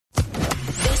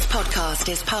podcast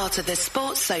is part of the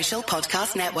Sports Social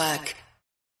Podcast Network.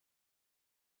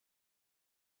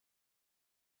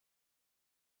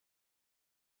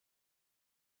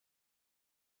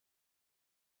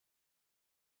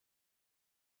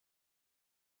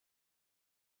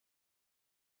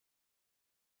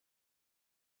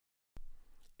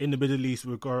 In the Middle East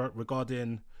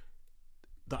regarding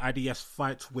the IDF's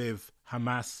fight with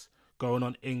Hamas going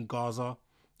on in Gaza.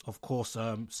 Of course,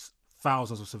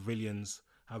 thousands of civilians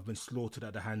have been slaughtered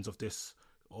at the hands of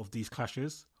these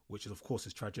clashes, which is, of course,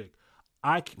 is tragic.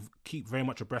 I keep very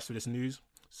much abreast of this news.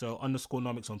 So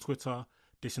 _nomics on Twitter,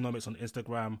 Dysonomics on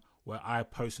Instagram, where I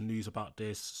post news about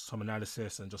this, some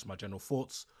analysis and just my general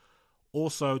thoughts.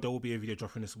 Also, there will be a video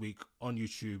dropping this week on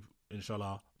YouTube,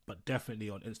 inshallah, but definitely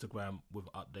on Instagram with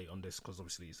an update on this, because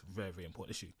obviously it's a very, very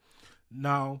important issue.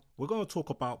 Now, we're going to talk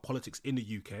about politics in the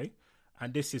UK,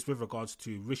 and this is with regards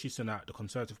to Rishi Sunak, the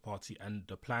Conservative Party, and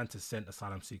the plan to send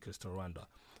asylum seekers to Rwanda.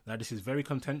 Now, this is very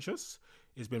contentious.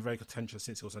 It's been very contentious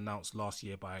since it was announced last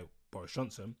year by Boris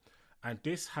Johnson, and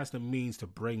this has the means to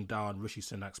bring down Rishi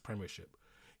Sunak's premiership.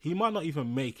 He might not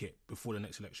even make it before the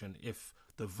next election if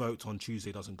the vote on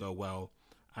Tuesday doesn't go well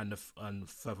and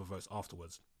further votes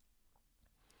afterwards.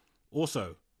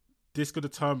 Also, this could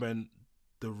determine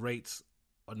the rates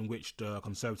on which the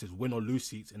Conservatives win or lose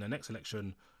seats in the next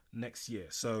election next year.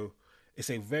 So it's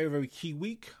a very, very key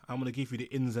week. I'm going to give you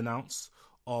the ins and outs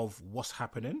of what's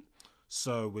happening.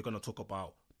 So we're going to talk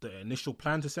about the initial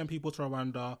plan to send people to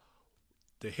Rwanda,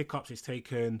 the hiccups it's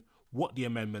taken, what the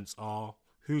amendments are,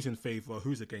 who's in favour,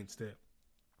 who's against it,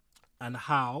 and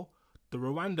how the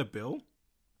Rwanda bill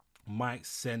might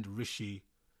send Rishi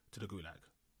to the gulag.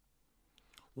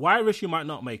 Why Rishi might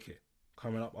not make it,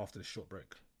 coming up after this short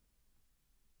break.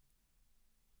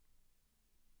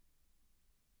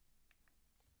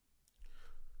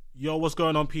 Yo, what's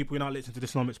going on, people? You're now listening to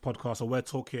this Dysonomics podcast, and we're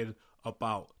talking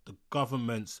about the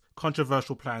government's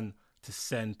controversial plan to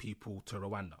send people to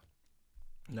Rwanda.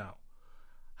 Now,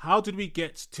 how did we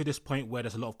get to this point where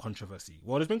there's a lot of controversy?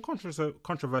 Well, there's been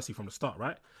controversy from the start,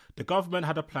 right? The government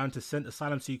had a plan to send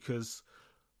asylum seekers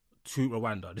to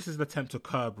Rwanda. This is an attempt to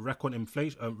curb record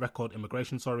immigration,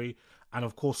 and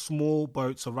of course small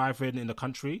boats arriving in the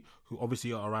country who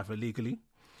obviously are arriving illegally.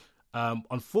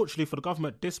 Unfortunately for the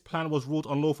government, this plan was ruled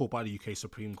unlawful by the UK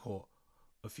Supreme Court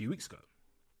a few weeks ago.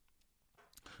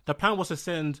 The plan was to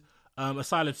send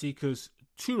asylum seekers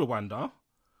to Rwanda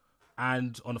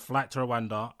and on a flight to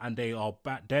Rwanda, and they are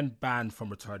then banned from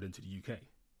returning to the UK.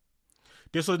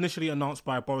 This was initially announced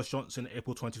by Boris Johnson in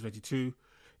April 2022.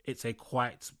 It's a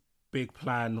quite big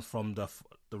plan from the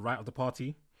right of the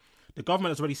party. The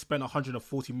government has already spent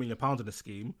 £140 million on the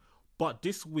scheme, but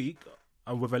this week,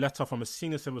 and with a letter from a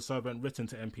senior civil servant written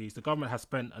to MPs, the government has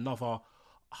spent another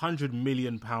 £100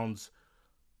 million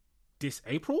this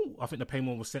April. I think the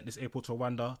payment was sent this April to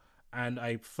Rwanda, and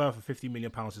a further £50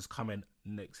 million is coming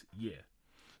next year.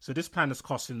 So this plan is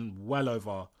costing well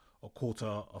over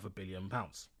 £250 million.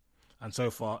 And so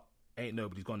far, ain't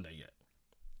nobody's gone there yet.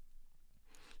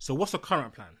 So what's the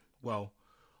current plan? Well,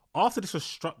 after this was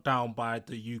struck down by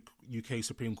the UK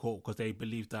Supreme Court because they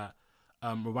believe that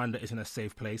Rwanda isn't a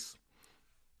safe place.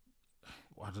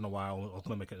 Well, I don't know why I was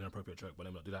going to make it an inappropriate joke, but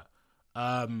let me not do that.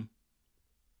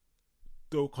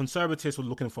 The Conservatives were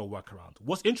looking for a workaround.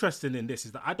 What's interesting in this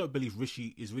is that I don't believe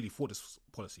Rishi is really for this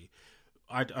policy.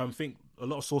 I think a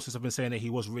lot of sources have been saying that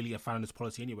he was really a fan of this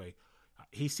policy anyway.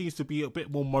 He seems to be a bit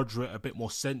more moderate, a bit more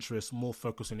centrist, more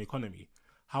focused on the economy.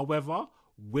 However,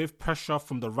 with pressure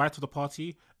from the right of the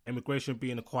party, immigration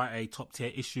being quite a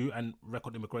top-tier issue and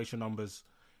record immigration numbers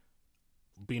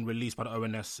being released by the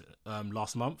ONS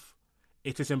last month,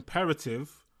 it is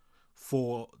imperative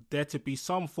for there to be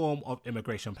some form of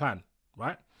immigration plan,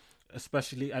 right?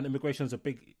 Especially, and immigration is a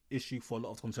big issue for a lot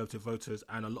of Conservative voters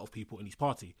and a lot of people in his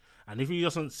party. And if he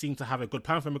doesn't seem to have a good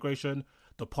plan for immigration,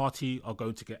 the party are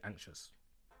going to get anxious,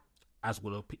 as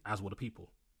will the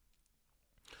people.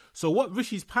 So what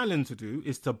Rishi's planning to do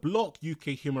is to block UK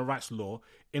human rights law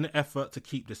in an effort to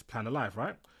keep this plan alive,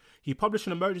 right? He published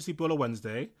an emergency bill on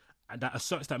Wednesday that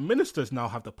asserts that ministers now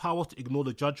have the power to ignore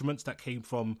the judgments that came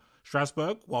from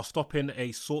Strasbourg while stopping they're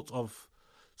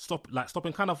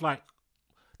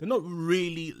not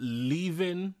really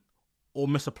leaving or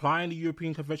misapplying the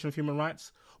European Convention of Human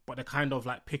Rights, but they're kind of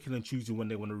like picking and choosing when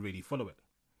they want to really follow it.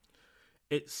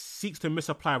 It seeks to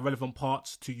misapply relevant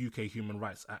parts to UK Human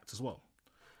Rights Act as well.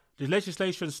 The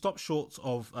legislation stops short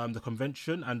of the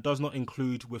convention and does not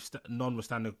include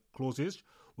non-withstanding clauses,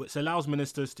 which allows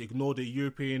ministers to ignore the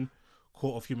European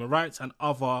Court of Human Rights and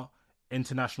other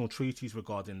international treaties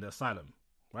regarding the asylum,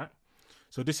 right?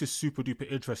 So this is super duper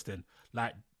interesting.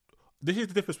 Like, this is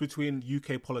the difference between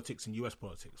UK politics and US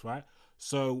politics, right?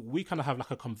 So we kind of have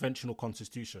like a conventional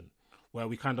constitution where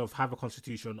we kind of have a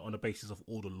constitution on the basis of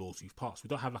all the laws we've passed. We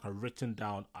don't have like a written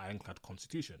down ironclad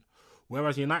constitution.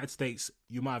 Whereas the United States,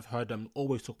 you might have heard them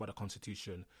always talk about the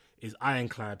constitution is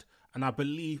ironclad. And I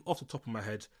believe, off the top of my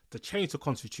head, to change the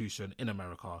constitution in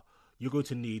America, you're going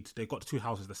to need, they've got the two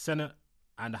houses, the Senate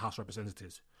and the House of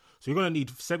Representatives. So you're going to need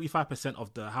 75%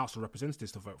 of the House of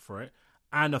Representatives to vote for it,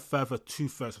 and a further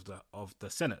 2/3 of the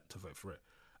Senate to vote for it.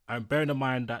 And bearing in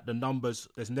mind that the numbers,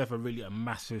 there's never really a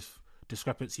massive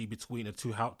discrepancy between the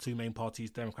two main parties,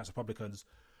 Democrats and Republicans.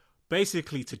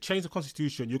 Basically, to change the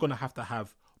constitution, you're going to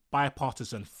have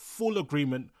bipartisan full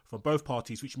agreement from both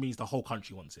parties, which means the whole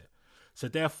country wants it. So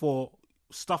therefore,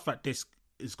 stuff like this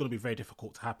is going to be very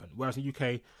difficult to happen. Whereas in the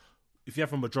UK, if you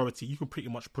have a majority, you can pretty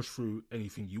much push through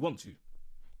anything you want to,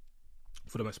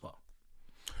 for the most part.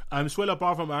 Suella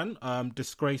Braverman,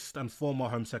 disgraced and former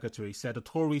Home Secretary, said the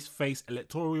Tories face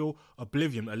electoral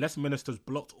oblivion unless ministers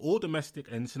blocked all domestic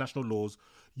and international laws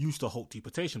used to halt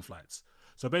deportation flights.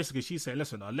 So basically, she's saying,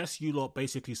 listen, unless you lot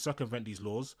basically circumvent these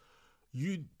laws,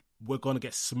 we're going to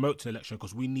get smoked in the election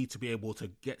because we need to be able to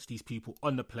get these people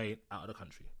on the plane out of the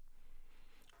country.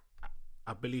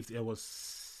 I believe there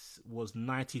was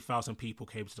 90,000 people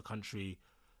came to the country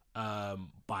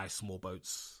by small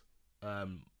boats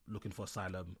looking for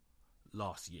asylum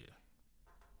last year.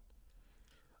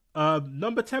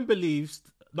 Number 10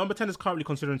 is currently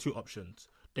considering two options.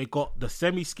 They got the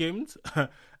semi-skimmed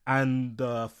and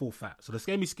the full fat. So the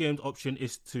semi-skimmed option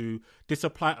is to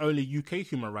disapply only UK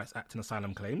Human Rights Act and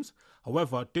asylum claims.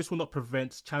 However, this will not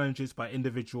prevent challenges by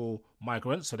individual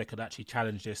migrants, so they could actually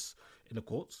challenge this in the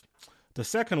courts. The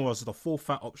second was the full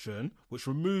fat option, which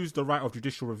removes the right of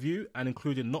judicial review and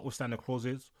including notwithstanding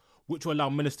clauses, which will allow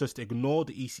ministers to ignore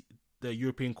the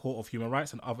European Court of Human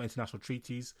Rights and other international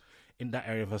treaties in that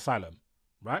area of asylum,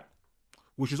 right?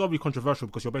 Which is obviously controversial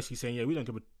because you're basically saying, yeah, we don't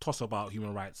give a toss about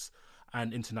human rights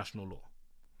and international law.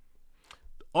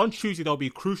 On Tuesday, there'll be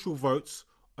crucial votes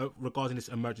regarding this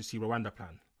emergency Rwanda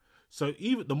plan. So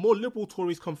even the more liberal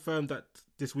Tories confirmed that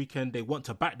this weekend they want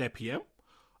to back their PM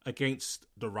against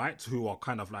the right, who are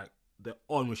kind of like they're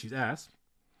on Rishi's ass.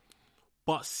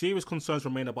 But serious concerns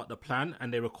remain about the plan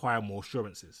and they require more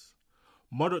assurances.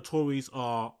 Moderate Tories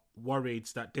are worried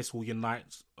that this will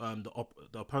unite the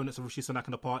opponents of Rishi Sunak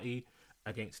and the party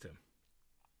against him.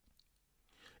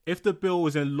 If the bill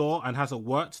is in law and hasn't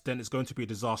worked, then it's going to be a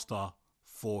disaster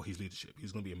for his leadership.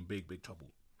 He's going to be in big, big trouble.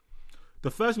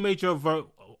 The first major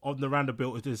vote on the Rwanda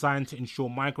bill is designed to ensure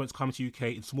migrants coming to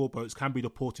UK in small boats can be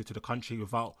deported to the country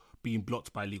without being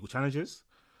blocked by legal challenges.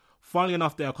 Funnily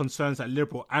enough, there are concerns that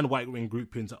liberal and right-wing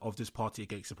groupings of this party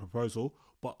against the proposal,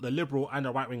 but the liberal and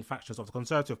the right-wing factions of the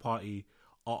Conservative Party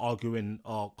are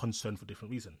concerned for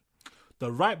different reasons.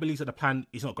 The right believes that the plan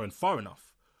is not going far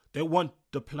enough. They want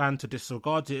the plan to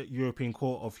disregard the European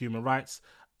Court of Human Rights,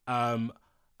 and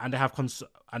they have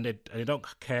they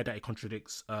don't care that it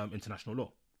contradicts international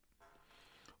law.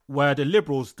 Where the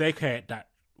liberals, they care that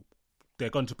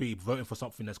they're going to be voting for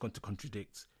something that's going to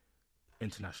contradict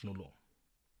international law.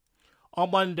 On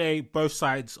Monday, both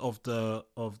sides of the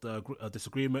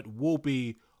disagreement will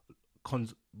be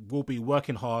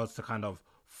working hard to kind of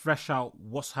fresh out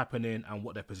what's happening and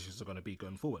what their positions are going to be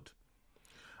going forward.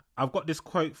 I've got this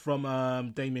quote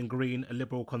from Damien Green, a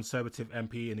Liberal Conservative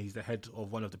MP, and he's the head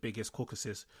of one of the biggest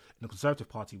caucuses in the Conservative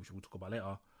Party, which we'll talk about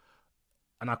later.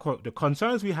 And I quote, "The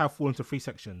concerns we have fall into three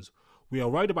sections. We are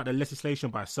worried about the legislation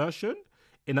by assertion,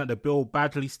 in that the bill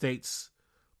boldly states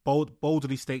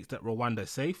that Rwanda is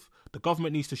safe. The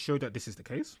government needs to show that this is the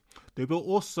case. The bill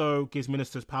also gives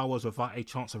ministers powers without a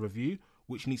chance of review,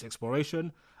 which needs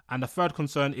exploration. And the third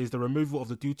concern is the removal of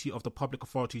the duty of the public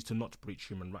authorities to not breach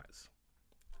human rights."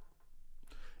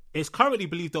 It's currently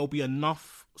believed there will be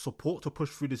enough support to push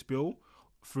through this bill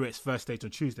through its first stage on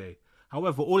Tuesday.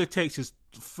 However, all it takes is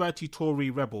 30 Tory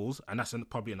rebels, and that's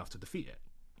probably enough to defeat it.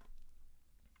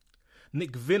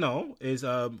 Nick Vinall is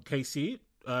KC,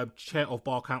 chair of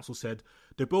Bar Council, said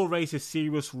the bill raises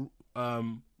serious rule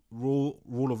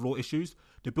of law issues.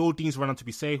 The bill deems Rwanda to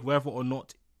be safe, whether or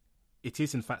not it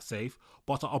is in fact safe,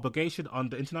 but our obligation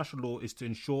under international law is to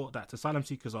ensure that asylum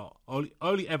seekers are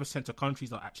only ever sent to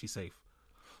countries that are actually safe.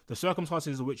 The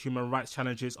circumstances in which human rights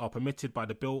challenges are permitted by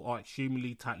the bill are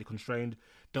extremely tightly constrained.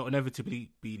 There will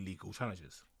inevitably be legal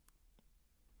challenges.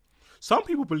 Some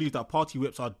people believe that party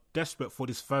whips are desperate for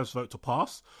this first vote to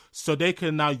pass, so they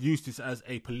can now use this as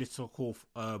a political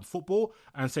football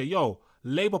and say, yo,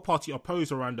 Labour Party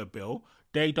oppose around the bill.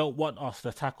 They don't want us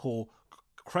to tackle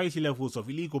crazy levels of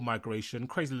illegal migration,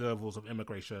 crazy levels of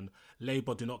immigration.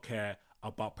 Labour do not care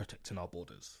about protecting our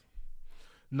borders.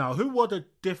 Now, who are the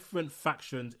different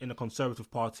factions in the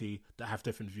Conservative Party that have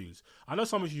different views? I know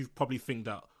some of you probably think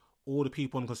that all the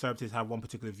people on the Conservatives have one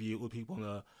particular view, all the people on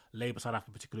the Labour side have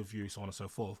a particular view, so on and so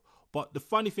forth. But the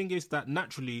funny thing is that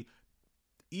naturally,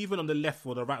 even on the left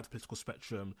or the right of the political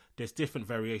spectrum, there's different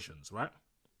variations, right?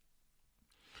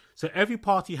 So every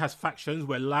party has factions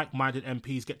where like-minded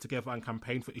MPs get together and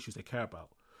campaign for issues they care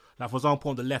about. Like, for example,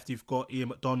 on the left, you've got Ian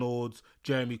McDonald,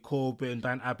 Jeremy Corbyn,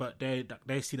 Dan Abbott.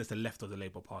 They're seen as the left of the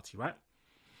Labour Party, right?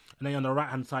 And then on the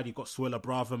right-hand side, you've got Suella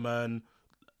Braverman,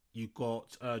 you've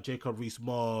got Jacob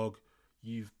Rees-Mogg,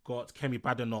 you've got Kemi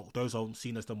Badenoch. Those are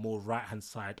seen as the more right-hand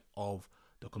side of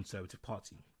the Conservative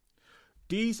Party.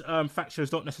 These factions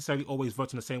don't necessarily always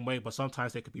vote in the same way, but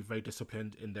sometimes they could be very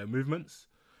disciplined in their movements.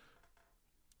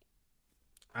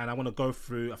 And I want to go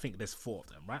through, I think there's 4 of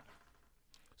them, right?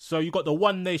 So you've got the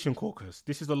One Nation Caucus.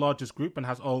 This is the largest group and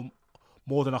has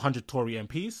more than 100 Tory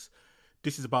MPs.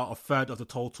 This is about a third of the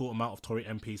total amount of Tory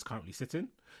MPs currently sitting.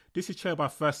 This is chaired by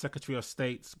former First Secretary of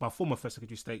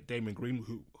State Damon Green,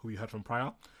 who we heard from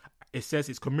prior. It says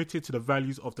it's committed to the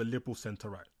values of the liberal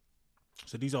centre-right.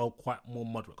 So these are all quite more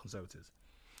moderate Conservatives.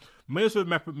 Most of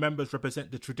the members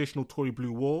represent the traditional Tory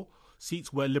blue wall,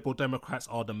 seats where Liberal Democrats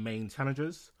are the main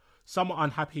challengers. Some are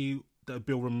unhappy that the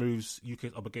bill removes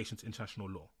UK's obligation to international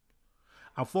law.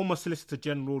 And former Solicitor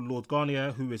General Lord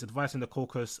Garnier, who is advising the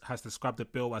caucus, has described the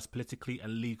bill as politically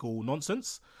and legal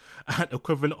nonsense, and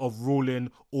equivalent of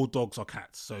ruling all dogs are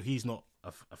cats. So he's not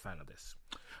a fan of this.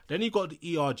 Then you've got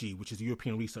the ERG, which is the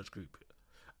European Research Group.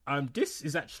 This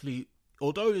is actually,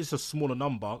 although it's a smaller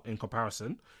number in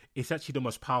comparison, it's actually the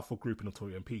most powerful group in the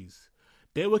Tory MPs.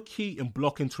 They were key in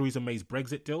blocking Theresa May's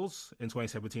Brexit deals in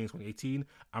 2017 and 2018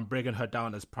 and bringing her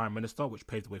down as Prime Minister, which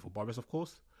paved the way for Boris, of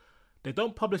course. They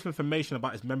don't publish information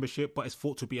about its membership, but it's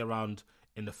thought to be around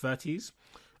in the 30s.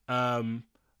 And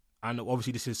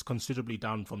obviously this is considerably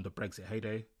down from the Brexit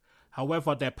heyday.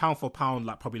 However, they're pound for pound,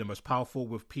 like probably the most powerful,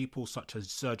 with people such as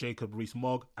Sir Jacob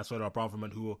Rees-Mogg as well as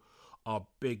Braverman, who are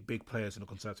big players in the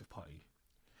Conservative Party.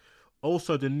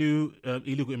 Also, the new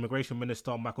illegal immigration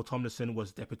minister, Michael Tomlinson,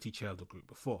 was deputy chair of the group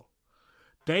before.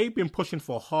 They've been pushing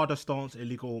for a harder stance on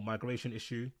illegal migration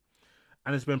issue,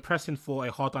 and has been pressing for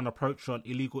a hard-line approach on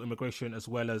illegal immigration as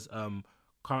well as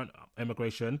current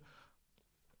immigration,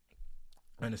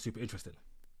 and it's super interesting.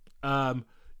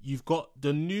 You've got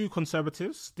the New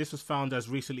Conservatives. This was found as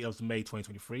recently as May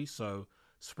 2023, so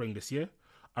spring this year.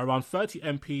 Around 30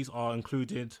 MPs are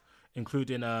including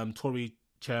Tory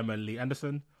chairman Lee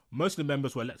Anderson. Most of the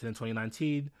members were elected in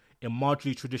 2019 in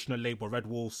marginally traditional Labour red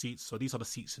wall seats. So these are the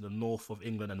seats in the north of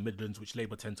England and the Midlands, which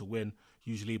Labour tend to win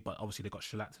usually, but obviously they got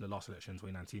shellacked in the last election in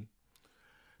 2019.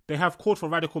 They have called for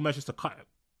radical measures to cut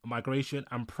migration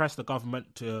and press the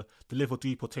government to deliver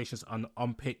deportations and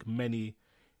unpick many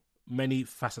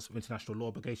facets of international law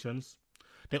obligations.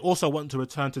 They also want to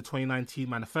return to 2019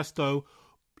 manifesto,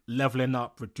 levelling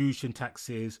up, reducing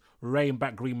taxes, reining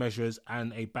back green measures,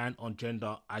 and a ban on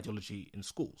gender ideology in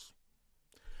schools.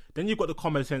 Then you've got the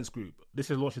Common Sense Group.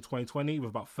 This is launched in 2020 with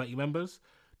about 30 members.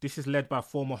 This is led by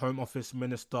former Home Office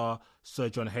Minister Sir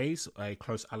John Hayes, a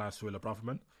close ally of Suella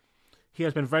Braverman. He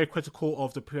has been very critical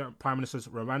of the Prime Minister's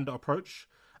Rwanda approach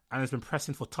and has been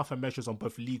pressing for tougher measures on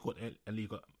both legal and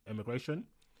illegal immigration.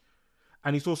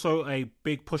 And he's also a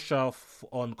big pusher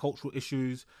on cultural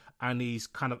issues, and he's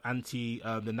kind of anti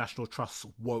the National Trust's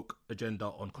woke agenda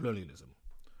on colonialism.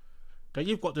 Then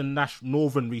you've got the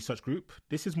Northern Research Group.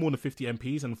 This is more than 50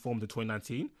 MPs and formed in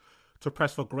 2019 to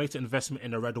press for greater investment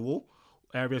in the Red Wall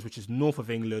areas, which is north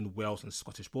of England, Wales and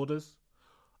Scottish borders.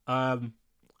 The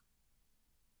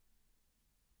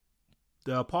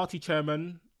party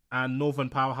chairman and Northern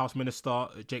Powerhouse Minister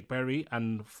Jake Berry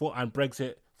and former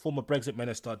Brexit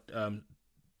Minister,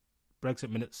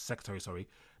 Secretary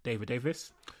David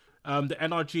Davis. The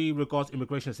NRG regards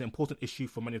immigration as an important issue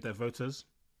for many of their voters.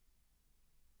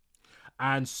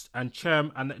 And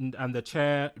the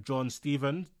chair, John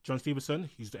Stevenson,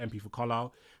 who's the MP for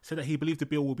Carlisle, said that he believed the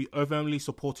bill will be overwhelmingly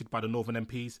supported by the Northern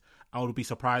MPs and would be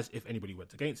surprised if anybody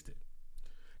went against it.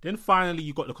 Then finally,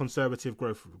 you got the Conservative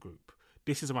Growth Group.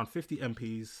 This is around 50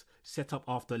 MPs, set up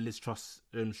after Liz Truss's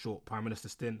short Prime Minister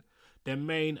stint. Their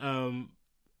main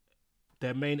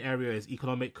area is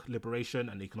economic liberation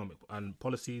and economic and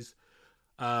policies.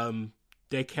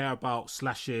 They care about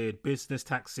slashing business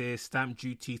taxes, stamp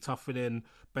duty, toughening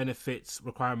benefits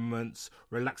requirements,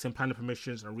 relaxing planning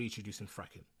permissions, and reintroducing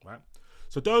fracking. Right.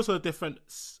 So those are the different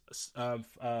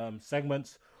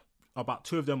segments. About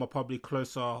 2 of them are probably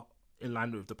closer in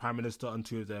line with the Prime Minister, and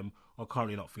 2 of them are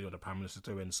currently not feeling what the Prime Minister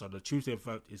doing. So the Tuesday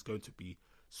vote is going to be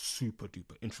super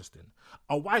duper interesting.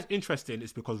 Why it's interesting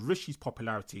is because Rishi's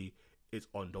popularity is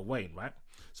on the wane, right?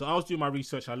 So I was doing my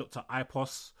research. I looked at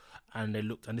IPOS, and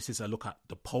this is a look at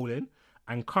the polling.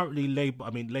 And currently,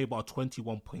 Labour are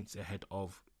 21 points ahead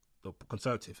of the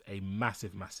Conservative, a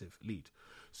massive, massive lead.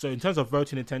 So in terms of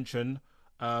voting intention,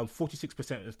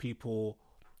 46% of people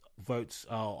votes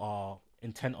are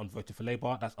intent on voting for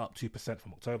Labour. That's up 2%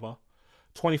 from October.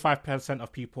 25%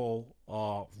 of people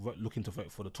are looking to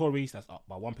vote for the Tories. That's up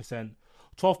by 1%.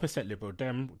 12% Liberal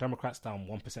Democrats, down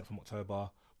 1% from October.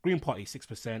 Green Party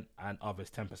 6%, and others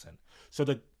 10%.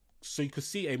 So you could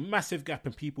see a massive gap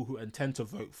in people who intend to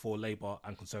vote for Labour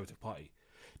and Conservative Party.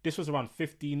 This was around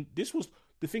 15.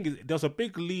 The thing is, there was a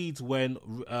big lead when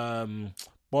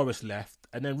Boris left,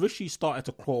 and then Rishi started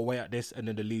to claw away at this, and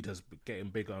then the lead has getting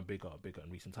bigger and bigger and bigger in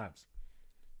recent times.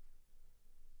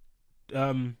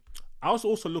 I was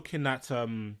also looking at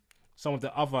some of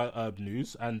the other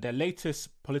news, and their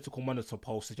latest political monitor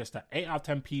poll suggests that 8 out of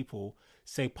 10 people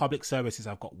say public services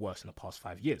have got worse in the past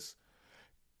 5 years.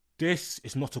 This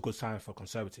is not a good sign for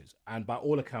Conservatives, and by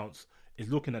all accounts,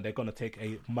 is looking that they're going to take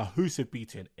a massive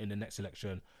beating in the next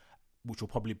election, which will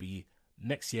probably be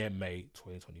next year, May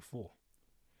 2024.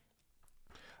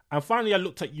 And finally, I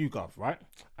looked at YouGov, right?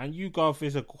 And YouGov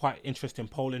is a quite interesting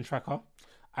polling tracker,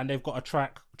 and they've got a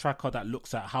tracker that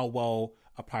looks at how well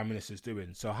a prime minister is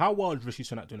doing. So how well is Rishi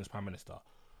Sunak doing as prime minister?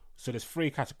 So there's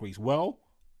 3 categories: well,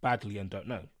 badly, and don't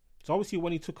know. So obviously,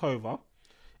 when he took over,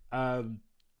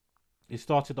 it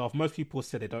started off. Most people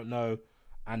said they don't know,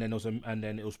 and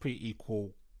then it was pretty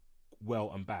equal, well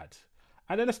and bad.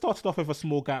 And then it started off with a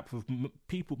small gap with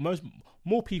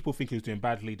more people think he was doing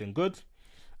badly than good,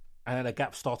 and then the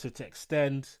gap started to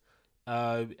extend.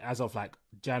 As of like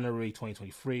January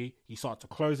 2023, he started to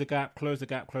close the gap,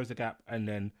 and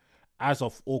then as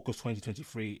of August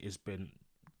 2023, it's been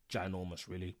ginormous,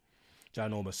 really.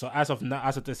 Ginormous. So as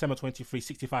of December 23,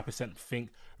 65% think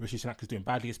Rishi Sunak is doing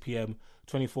badly as PM,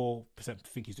 24%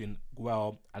 think he's doing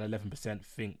well, and 11%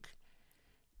 think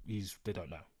they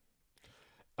don't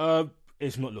know.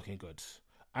 It's not looking good.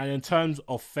 And in terms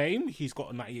of fame, he's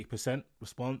got a 98%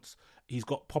 response. He's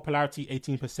got popularity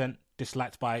 18%,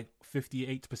 disliked by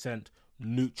 58%,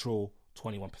 neutral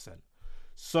 21%.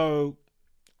 So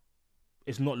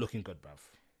it's not looking good, bruv.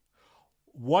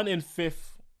 1 in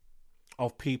 5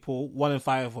 of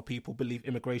people believe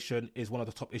immigration is one of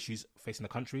the top issues facing the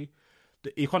country.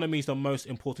 The economy is the most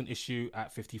important issue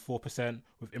at 54%,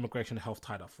 with immigration and health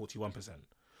tied at 41%.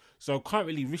 So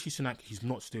currently, Rishi Sunak, he's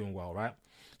not doing well, right?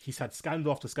 He's had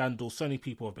scandal after scandal. So many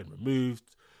people have been removed.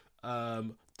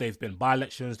 They've been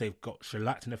by-elections. They've got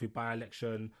shellacked in every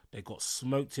by-election. They got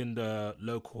smoked in the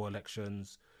local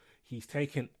elections. He's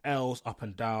taken L's up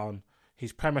and down.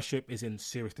 His premiership is in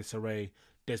serious disarray.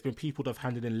 There's been people that have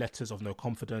handed in letters of no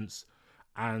confidence.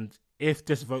 And if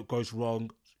this vote goes wrong,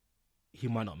 he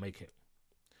might not make it.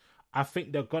 I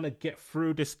think they're going to get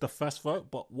through the first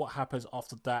vote, but what happens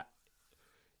after that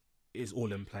is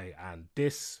all in play. And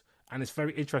it's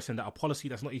very interesting that a policy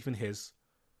that's not even his,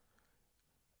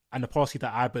 and a policy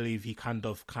that I believe he kind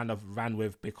of ran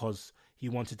with because he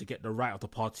wanted to get the right of the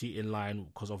party in line,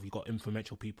 because of you got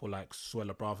influential people like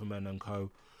Suella Braverman and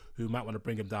co, who might want to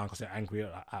bring him down because they're angry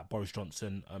at Boris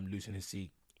Johnson losing his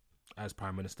seat as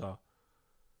Prime Minister.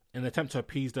 In an attempt to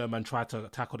appease them and try to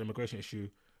tackle the immigration issue,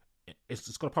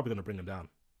 it's probably going to bring him down.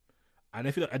 And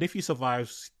if he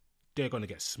survives, they're going to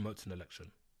get smoked in the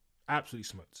election. Absolutely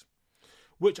smoked.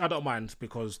 Which I don't mind,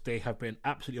 because they have been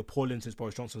absolutely appalling since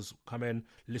Boris Johnson's come in.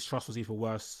 Liz Truss was even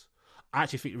worse. I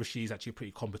actually think Rishi is actually a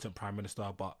pretty competent Prime Minister,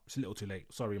 but it's a little too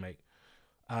late. Sorry, mate.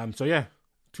 So yeah,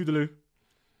 toodaloo.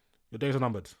 Your days are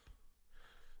numbered.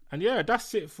 And yeah,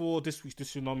 that's it for this week's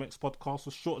Dysonomics podcast.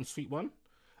 A short and sweet one.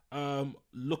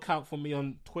 Look out for me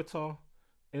on Twitter,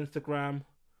 Instagram.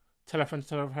 Tell a friend to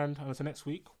tell a friend. And until next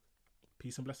week,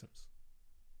 peace and blessings.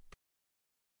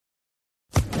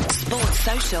 Sports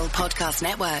Social Podcast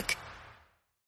Network.